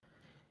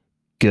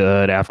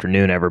Good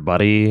afternoon,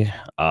 everybody.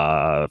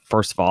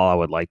 First of all, I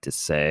would like to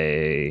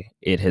say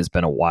it has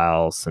been a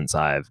while since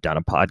I've done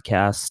a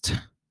podcast.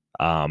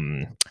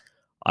 Um,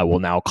 I will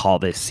now call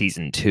this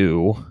season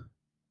 2,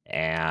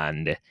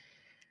 and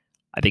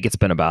I think it's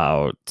been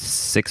about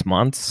 6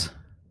 months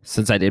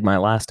since I did my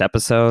last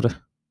episode.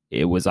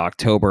 It was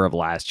October of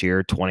last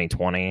year,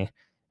 2020,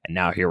 and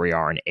now here we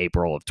are in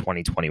April of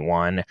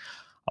 2021. I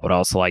would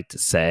also like to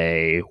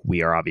say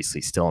we are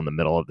obviously still in the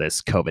middle of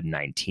this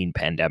COVID-19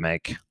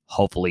 pandemic.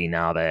 Hopefully,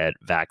 now that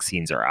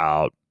vaccines are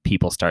out,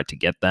 people start to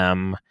get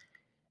them.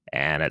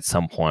 And at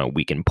some point,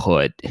 we can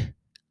put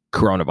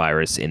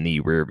coronavirus in the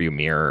rearview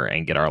mirror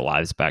and get our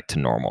lives back to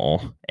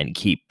normal and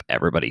keep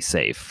everybody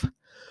safe.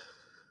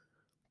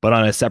 But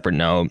on a separate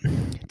note,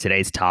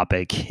 today's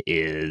topic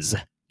is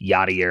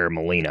Yadier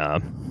Molina.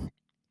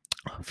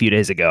 A few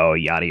days ago,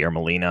 Yadier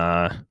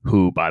Molina,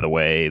 who, by the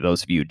way,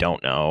 those of you who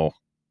don't know,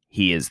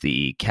 he is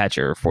the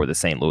catcher for the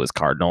St. Louis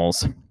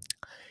Cardinals.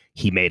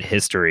 He made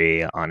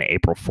history on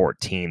April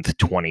 14th,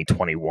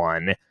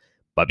 2021,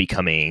 by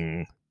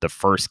becoming the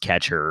first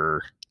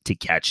catcher to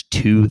catch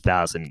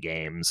 2,000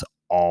 games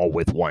all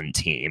with one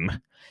team.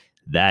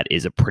 That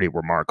is a pretty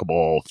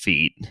remarkable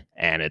feat,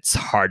 and it's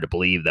hard to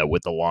believe that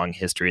with the long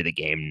history of the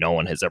game, no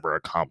one has ever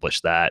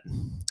accomplished that.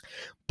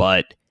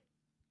 But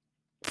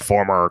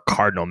former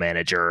Cardinal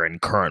manager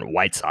and current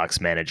White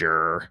Sox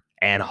manager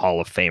and Hall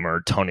of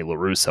Famer Tony La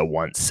Russa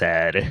once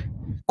said,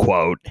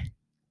 quote,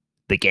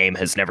 "The game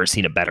has never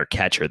seen a better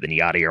catcher than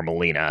Yadier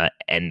Molina,"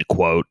 end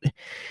quote.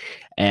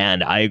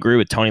 And I agree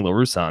with Tony La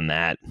Russa on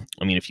that.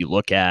 I mean, if you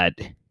look at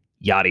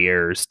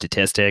Yadier's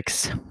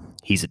statistics,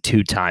 he's a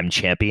 2-time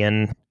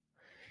champion.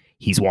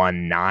 He's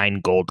won 9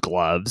 gold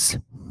gloves.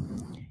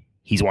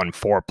 He's won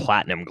 4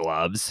 platinum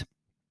gloves.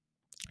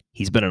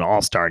 He's been an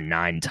all-star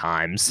 9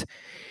 times.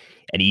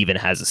 And he even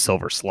has a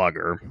silver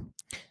slugger.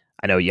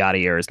 I know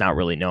Yadier is not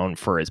really known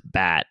for his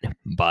bat,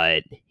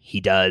 but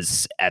he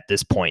does, at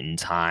this point in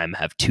time,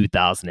 have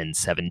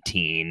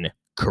 2017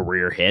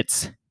 career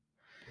hits.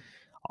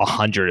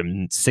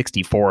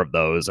 164 of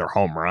those are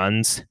home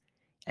runs,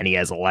 and he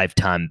has a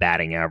lifetime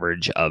batting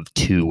average of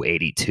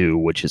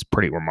 .282, which is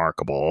pretty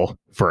remarkable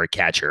for a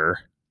catcher.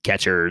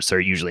 Catchers are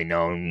usually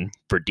known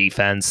for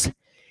defense,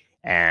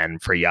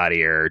 and for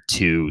Yadier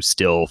to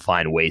still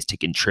find ways to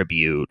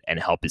contribute and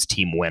help his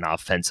team win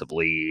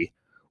offensively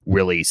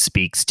really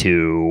speaks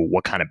to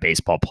what kind of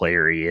baseball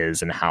player he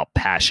is and how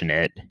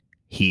passionate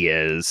he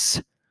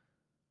is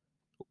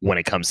when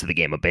it comes to the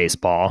game of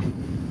baseball.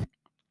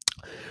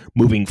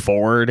 Moving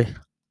forward,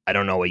 I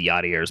don't know what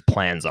Yadier's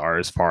plans are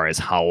as far as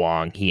how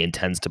long he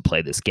intends to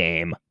play this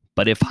game,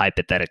 but if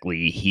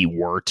hypothetically he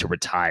were to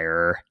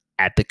retire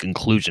at the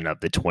conclusion of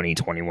the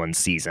 2021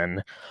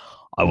 season,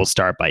 I will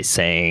start by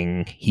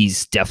saying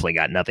he's definitely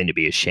got nothing to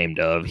be ashamed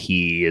of.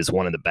 He is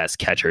one of the best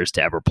catchers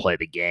to ever play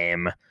the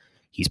game.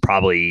 He's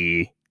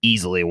probably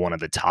easily one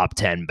of the top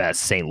 10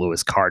 best St.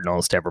 Louis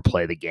Cardinals to ever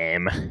play the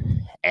game.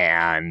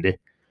 And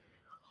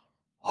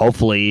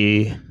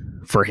hopefully,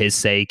 for his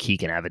sake, he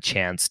can have a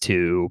chance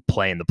to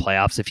play in the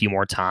playoffs a few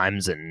more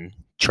times and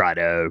try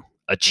to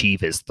achieve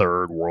his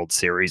 3rd World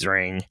Series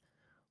ring.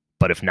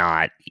 But if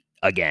not,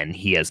 again,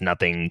 he has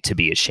nothing to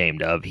be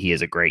ashamed of. He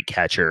is a great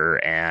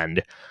catcher,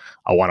 and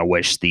I want to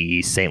wish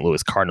the St.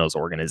 Louis Cardinals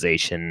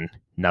organization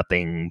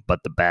nothing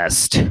but the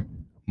best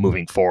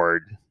moving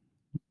forward,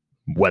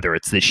 whether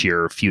it's this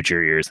year or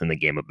future years in the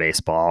game of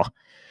baseball.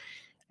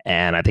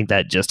 And I think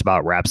that just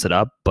about wraps it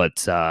up.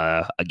 But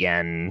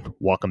again,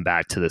 welcome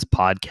back to this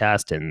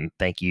podcast, and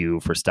thank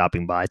you for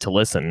stopping by to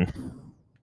listen.